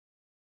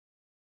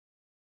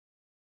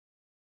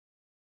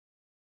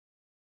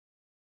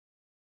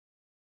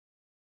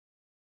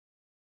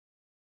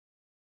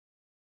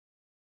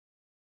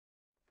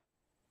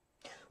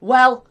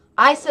Well,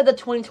 I said that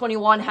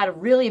 2021 had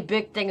really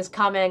big things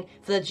coming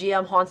for the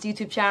GMHaunts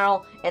YouTube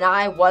channel, and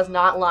I was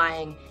not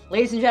lying.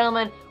 Ladies and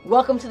gentlemen,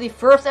 welcome to the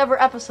first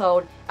ever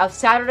episode of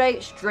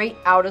Saturday Straight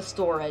Outta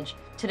Storage.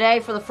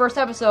 Today, for the first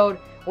episode,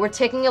 we're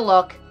taking a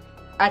look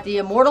at the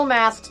Immortal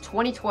Masks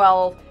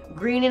 2012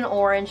 green and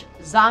orange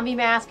zombie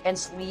mask and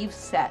sleeve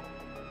set.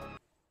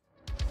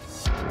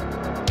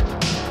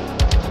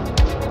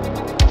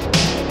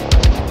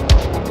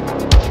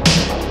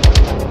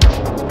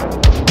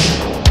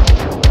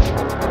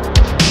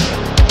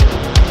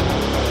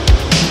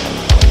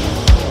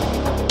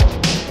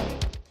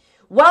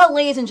 Well,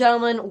 ladies and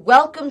gentlemen,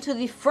 welcome to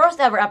the first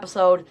ever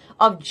episode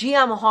of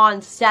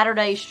GMHaunts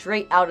Saturday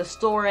Straight Outta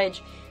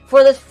Storage.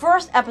 For this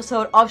first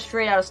episode of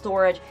Straight Outta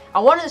Storage, I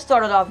wanted to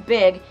start it off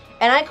big,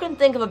 and I couldn't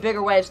think of a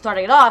bigger way of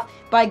starting it off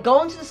by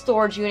going to the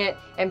storage unit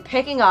and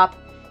picking up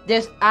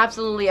this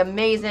absolutely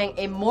amazing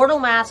Immortal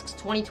Masks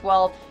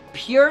 2012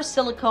 pure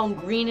silicone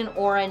green and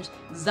orange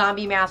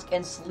zombie mask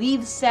and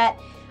sleeve set.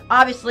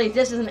 Obviously,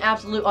 this is an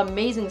absolute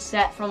amazing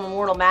set from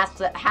Immortal Masks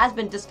that has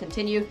been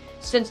discontinued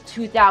since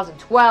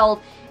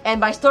 2012. And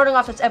by starting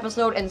off this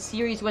episode and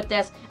series with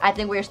this, I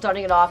think we're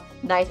starting it off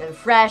nice and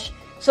fresh.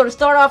 So to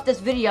start off this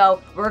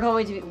video, we're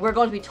going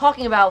to be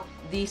talking about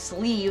the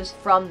sleeves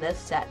from this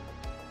set.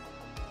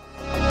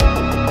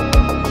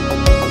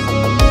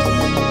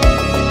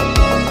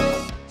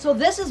 So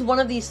this is one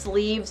of these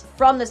sleeves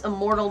from this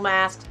Immortal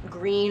Masks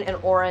green and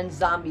orange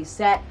zombie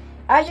set.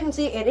 As you can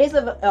see, it is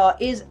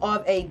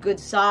of a good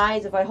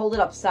size. If I hold it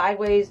up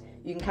sideways,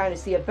 you can kind of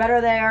see it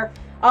better there.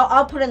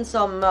 I'll put in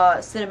some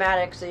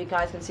cinematics so you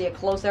guys can see it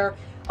closer.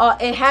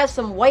 It has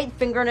some white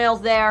fingernails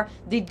there.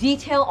 The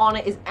detail on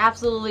it is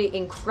absolutely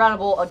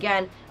incredible.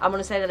 Again, I'm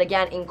going to say that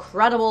again,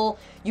 incredible.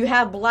 You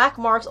have black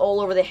marks all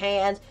over the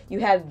hands. You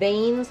have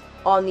veins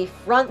on the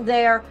front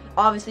there.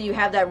 Obviously, you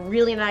have that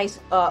really nice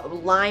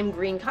lime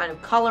green kind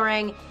of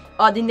coloring.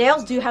 The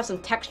nails do have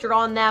some texture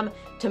on them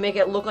to make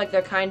it look like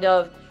they're kind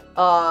of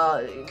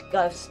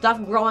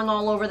stuff growing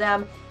all over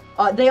them.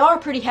 They are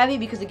pretty heavy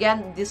because,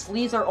 again, the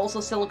sleeves are also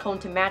silicone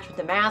to match with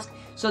the mask,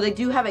 so they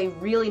do have a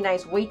really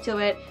nice weight to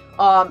it.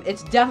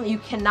 It's definitely, you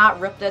cannot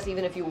rip this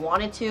even if you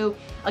wanted to.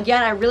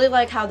 Again, I really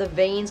like how the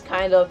veins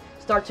kind of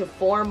start to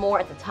form more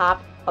at the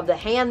top of the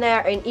hand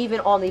there, and even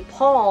on the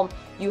palm,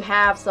 you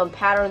have some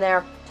pattern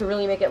there to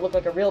really make it look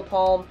like a real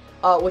palm,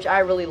 which I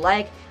really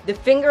like. The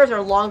fingers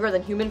are longer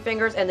than human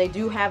fingers, and they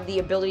do have the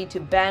ability to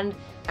bend,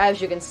 as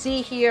you can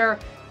see here.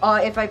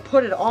 If I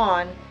put it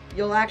on,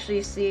 you'll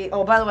actually see,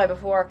 oh, by the way,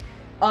 before,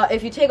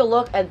 if you take a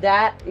look at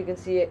that, you can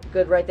see it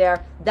good right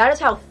there. That is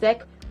how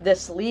thick the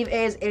sleeve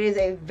is. It is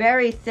a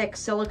very thick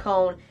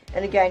silicone,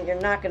 and again, you're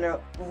not going to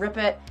rip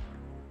it.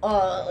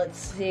 Let's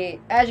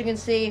see. As you can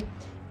see,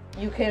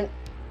 you can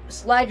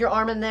slide your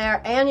arm in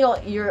there, and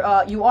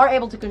you are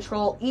able to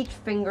control each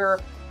finger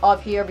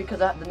of here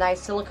because of the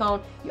nice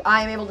silicone.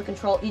 I am able to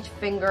control each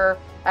finger.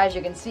 As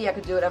you can see, I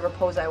could do whatever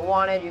pose I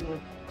wanted. You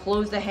can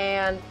close the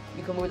hand,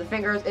 you can move the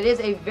fingers. It is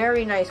a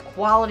very nice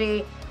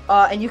quality,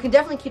 and you can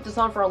definitely keep this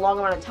on for a long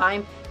amount of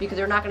time because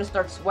you're not going to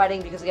start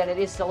sweating because, again, it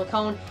is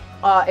silicone,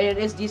 and it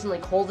is decently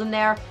cold in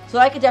there. So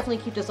I could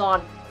definitely keep this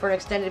on for an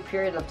extended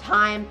period of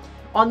time.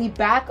 On the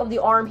back of the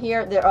arm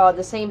here,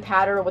 the same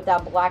pattern with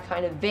that black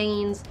kind of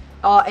veins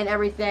and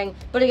everything.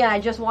 But again, I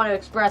just want to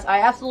express, I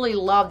absolutely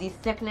love the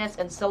thickness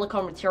and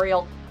silicone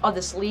material of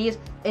the sleeves.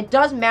 It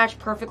does match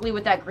perfectly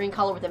with that green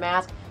color with the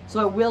mask,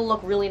 so it will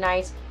look really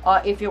nice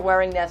if you're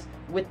wearing this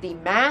with the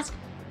mask.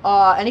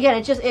 And again,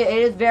 it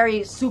is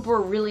very super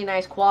really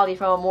nice quality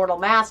from Immortal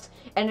Masks,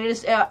 and it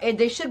is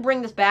they should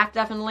bring this back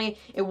definitely.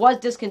 It was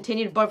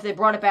discontinued, but if they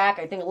brought it back,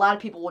 I think a lot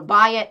of people would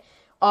buy it.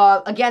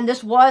 Again,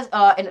 this was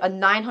a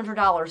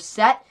 $900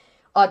 set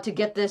to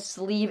get this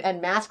sleeve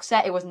and mask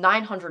set. It was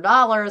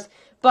 $900,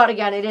 but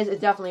again, it's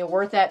definitely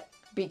worth it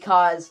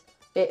because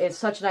it is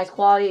such nice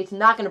quality. It's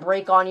not going to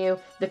break on you.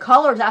 The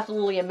color is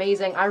absolutely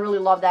amazing. I really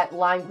love that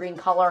lime green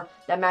color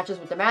that matches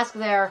with the mask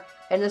there.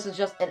 And this is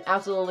just an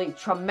absolutely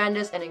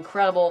tremendous and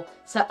incredible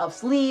set of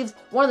sleeves.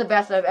 One of the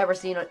best that I've ever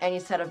seen on any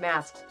set of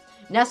masks.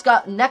 Next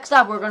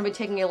up, we're going to be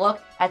taking a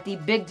look at the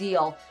big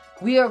deal.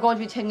 We are going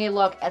to be taking a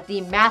look at the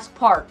mask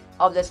part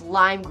of this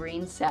lime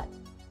green set.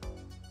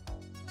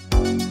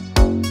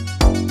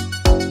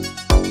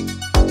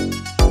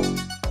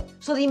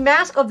 So the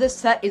mask of this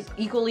set is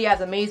equally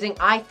as amazing,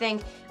 I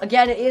think.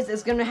 Again,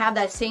 it's going to have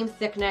that same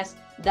thickness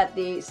that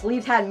the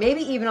sleeves had,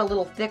 maybe even a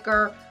little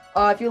thicker.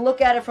 If you look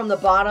at it from the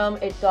bottom,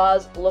 it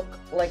does look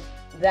like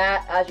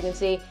that, as you can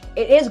see.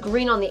 It is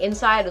green on the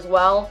inside as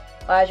well.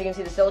 As you can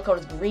see, the silicone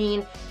is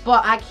green.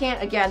 But I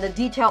can't, again, the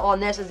detail on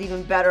this is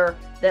even better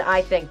than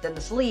I think than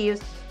the sleeves.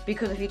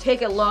 Because if you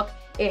take a look,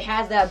 it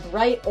has that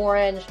bright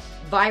orange,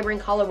 vibrant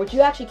color, which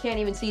you actually can't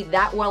even see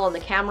that well on the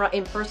camera.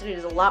 In person, it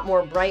is a lot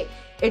more bright.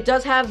 It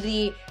does have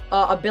the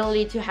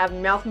ability to have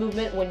mouth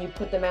movement when you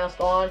put the mask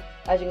on.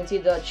 As you can see,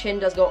 the chin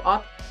does go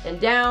up and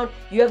down.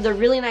 You have the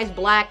really nice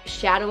black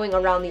shadowing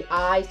around the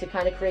eyes to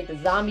kind of create the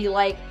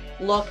zombie-like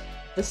look.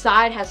 The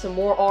side has some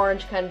more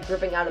orange kind of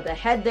dripping out of the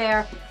head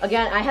there.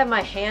 Again, I have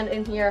my hand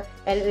in here,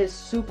 and it is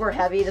super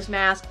heavy, this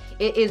mask.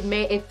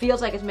 It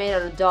feels like it's made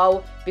out of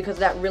dough because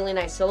of that really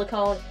nice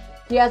silicone.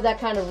 He has that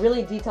kind of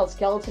really detailed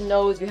skeleton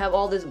nose. You have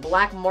all these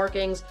black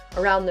markings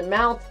around the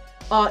mouth.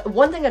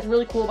 One thing that's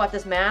really cool about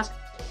this mask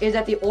is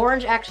that the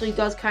orange actually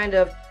does kind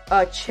of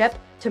chip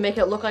to make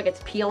it look like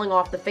it's peeling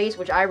off the face,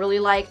 which I really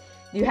like.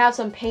 You have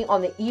some paint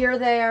on the ear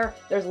there.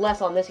 There's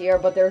less on this ear,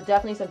 but there's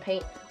definitely some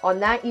paint on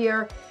that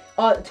ear.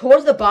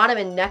 Towards the bottom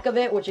and neck of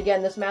it, which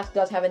again, this mask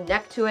does have a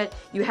neck to it,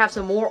 you have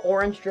some more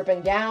orange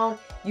dripping down.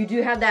 You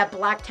do have that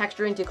black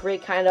texturing to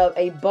create kind of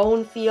a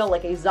bone feel,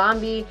 like a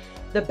zombie.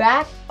 The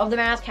back of the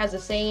mask has the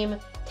same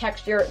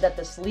texture that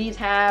the sleeves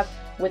have,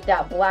 with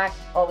that black,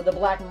 the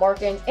black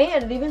markings,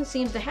 and it even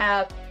seems to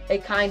have a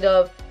kind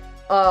of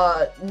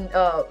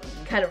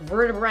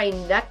vertebrae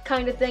neck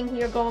kind of thing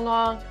here going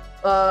on.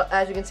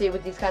 As you can see,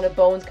 with these kind of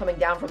bones coming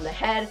down from the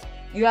head.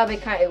 You have a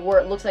kind of where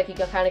it looks like he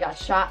kind of got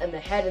shot in the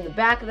head in the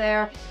back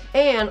there.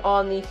 And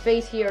on the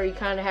face here, you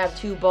kind of have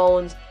two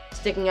bones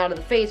sticking out of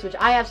the face, which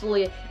I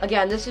absolutely,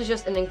 again, this is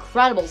just an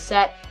incredible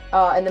set.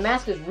 And the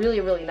mask is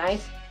really, really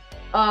nice.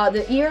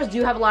 The ears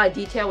do have a lot of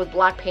detail with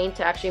black paint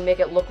to actually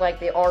make it look like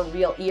they are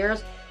real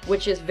ears,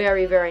 which is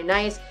very, very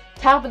nice.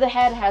 Top of the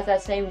head has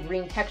that same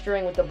green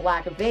texturing with the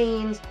black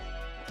veins.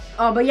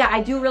 But yeah,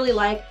 I do really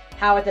like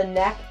how at the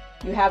neck,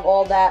 you have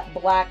all that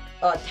black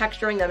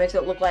texturing that makes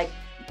it look like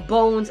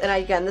bones. And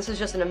again, this is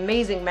just an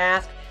amazing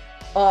mask,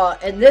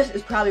 and this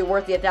is probably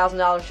worth the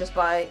 $1,000 just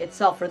by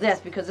itself for this,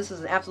 because this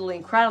is an absolutely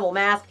incredible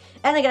mask.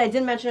 And again, I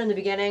did mention in the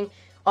beginning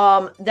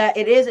that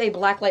it is a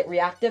blacklight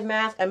reactive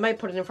mask. I might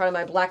put it in front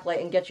of my blacklight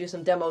and get you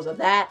some demos of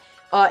that.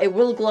 It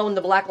will glow in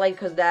the blacklight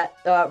because that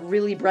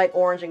really bright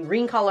orange and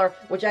green color,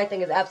 which I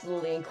think is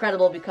absolutely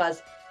incredible,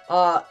 because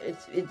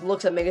it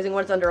looks amazing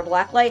when it's under a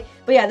black light.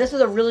 But yeah, this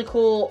is a really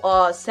cool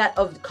set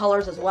of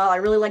colors as well. I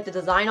really like the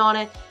design on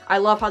it. I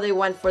love how they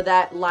went for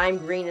that lime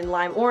green and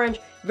lime orange.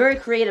 Very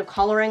creative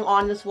coloring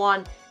on this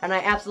one, and I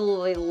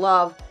absolutely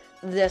love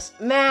this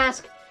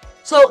mask.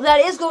 So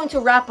that is going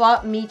to wrap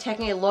up me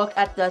taking a look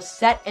at the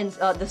set and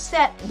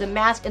the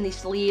mask and the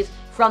sleeves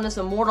from this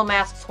Immortal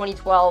Masks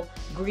 2012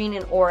 green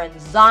and orange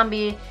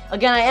zombie.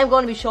 Again, I am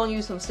going to be showing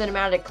you some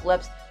cinematic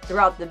clips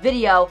throughout the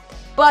video,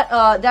 but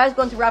that is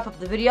going to wrap up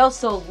the video,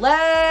 so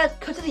let's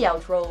cut to the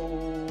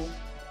outro.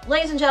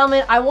 Ladies and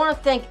gentlemen, I want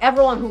to thank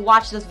everyone who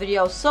watched this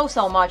video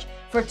so much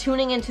for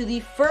tuning into the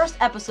first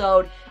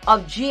episode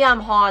of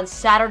GMHaunts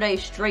Saturday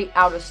Straight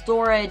Outta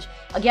Storage.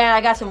 Again,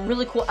 I got some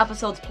really cool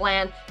episodes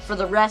planned for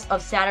the rest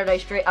of Saturday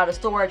Straight Outta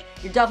Storage.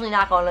 You're definitely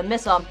not going to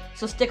miss them,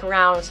 so stick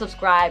around and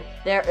subscribe.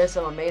 There is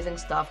some amazing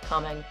stuff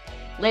coming.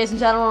 Ladies and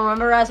gentlemen,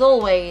 remember, as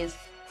always,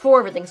 for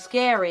everything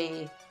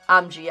scary,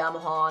 I'm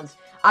GMHaunts.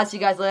 I'll see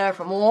you guys later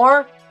for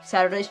more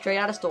Saturday Straight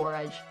Outta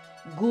Storage.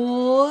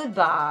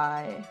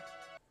 Goodbye.